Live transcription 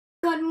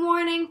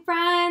morning,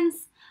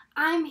 friends.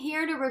 I'm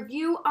here to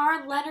review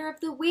our letter of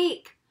the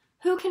week.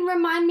 Who can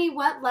remind me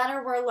what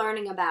letter we're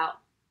learning about?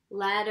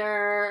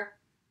 Letter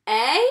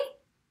A?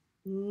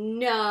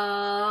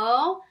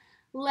 No.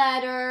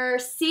 Letter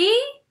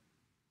C?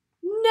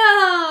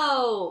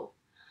 No.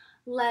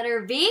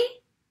 Letter V?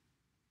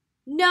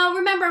 No,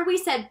 remember we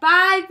said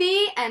bye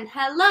V and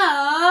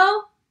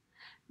hello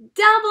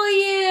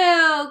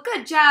W.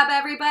 Good job,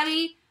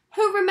 everybody.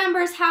 Who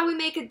remembers how we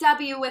make a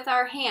W with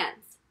our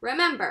hands?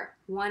 Remember,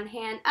 one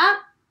hand up,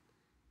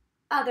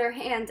 other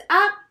hand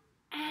up,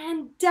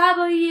 and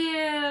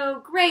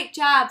W. Great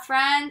job,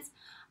 friends.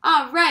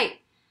 All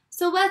right,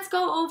 so let's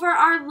go over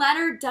our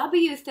letter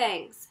W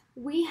things.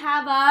 We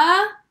have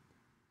a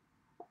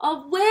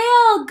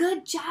whale.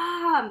 Good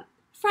job.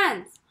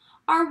 Friends,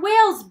 are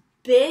whales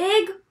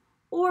big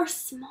or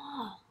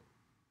small?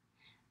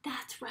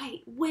 That's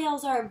right,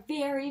 whales are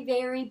very,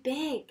 very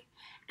big.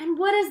 And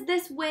what is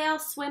this whale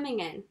swimming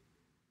in?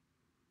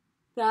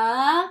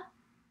 The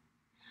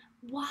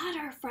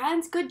water,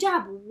 friends. Good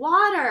job,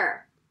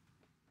 water.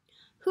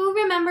 Who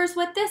remembers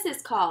what this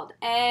is called?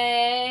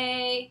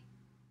 A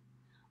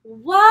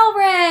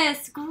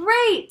walrus.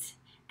 Great.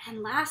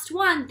 And last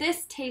one,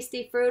 this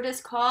tasty fruit is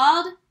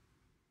called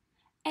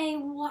a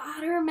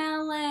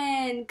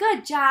watermelon.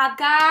 Good job,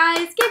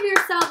 guys. Give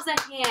yourselves a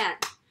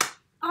hand.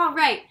 All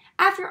right.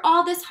 After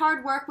all this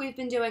hard work we've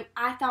been doing,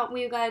 I thought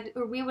we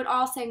would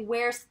all sing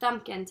Where's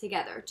Thumbkin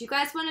together. Do you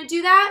guys want to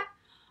do that?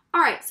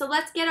 All right, so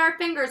let's get our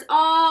fingers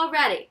all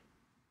ready.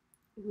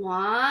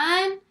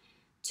 1,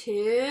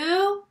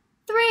 2,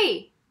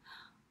 3.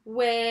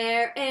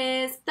 Where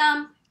is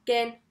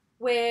Thumbkin?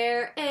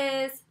 Where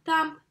is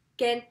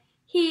Thumbkin?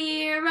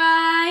 Here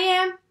I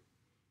am.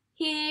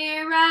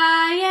 Here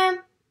I am.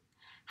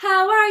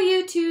 How are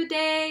you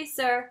today,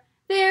 sir?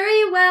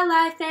 Very well,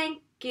 I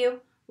thank you.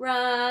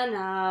 Run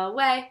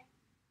away,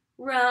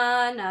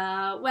 run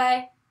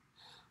away.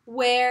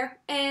 Where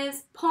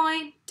is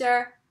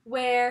Pointer?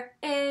 Where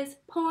is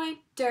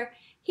Pointer?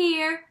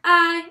 Here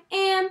I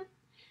am,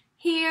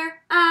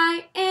 here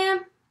I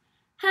am.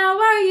 How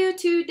are you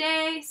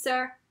today,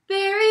 sir?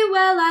 Very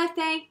well, I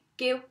thank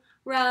you.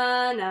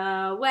 Run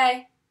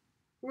away,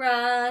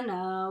 run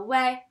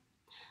away.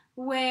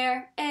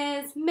 Where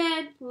is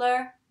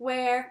Middler?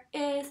 Where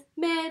is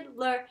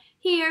Middler?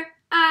 Here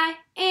I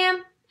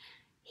am.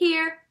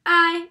 Here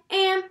I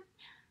am.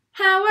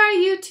 How are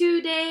you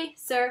today,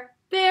 sir?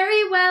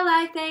 Very well,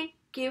 I thank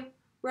you.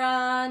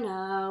 Run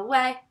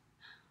away,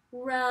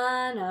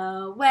 run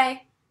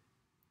away.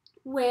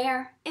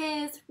 Where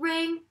is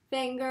Ring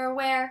Finger?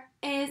 Where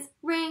is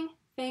Ring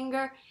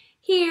Finger?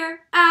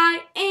 Here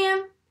I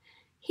am,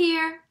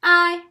 here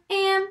I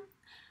am.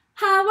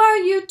 How are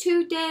you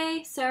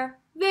today, sir?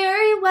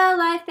 Very well,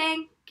 I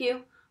thank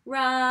you.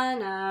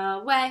 Run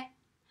away,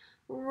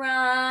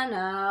 run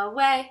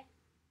away.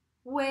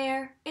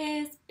 Where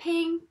is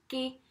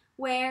Pinky?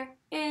 Where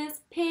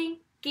is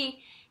Pinky?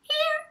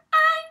 Here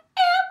I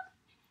am.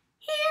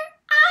 Here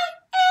I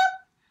am.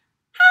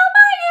 How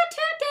are you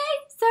today,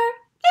 sir?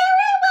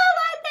 Very well,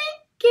 I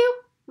thank you.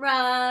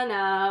 Run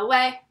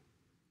away.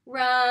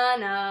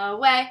 Run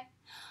away.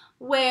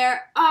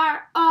 Where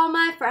are all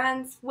my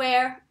friends?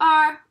 Where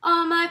are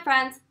all my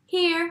friends?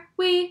 Here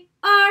we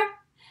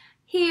are.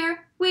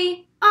 Here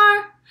we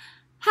are.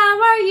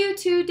 How are you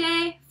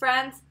today,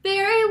 friends?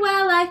 Very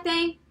well, I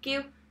thank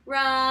you.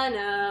 Run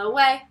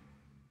away,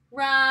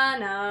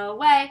 run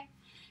away.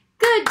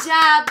 Good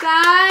job,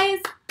 guys.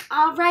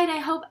 All right, I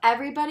hope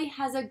everybody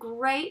has a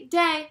great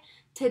day.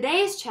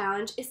 Today's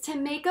challenge is to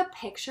make a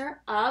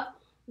picture of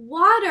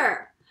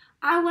water.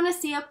 I want to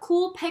see a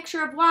cool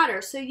picture of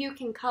water, so you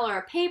can color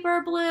a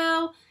paper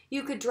blue.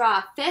 You could draw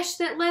a fish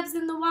that lives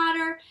in the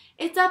water.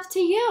 It's up to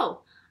you.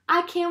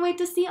 I can't wait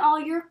to see all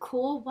your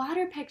cool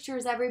water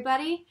pictures,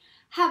 everybody.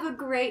 Have a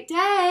great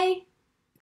day.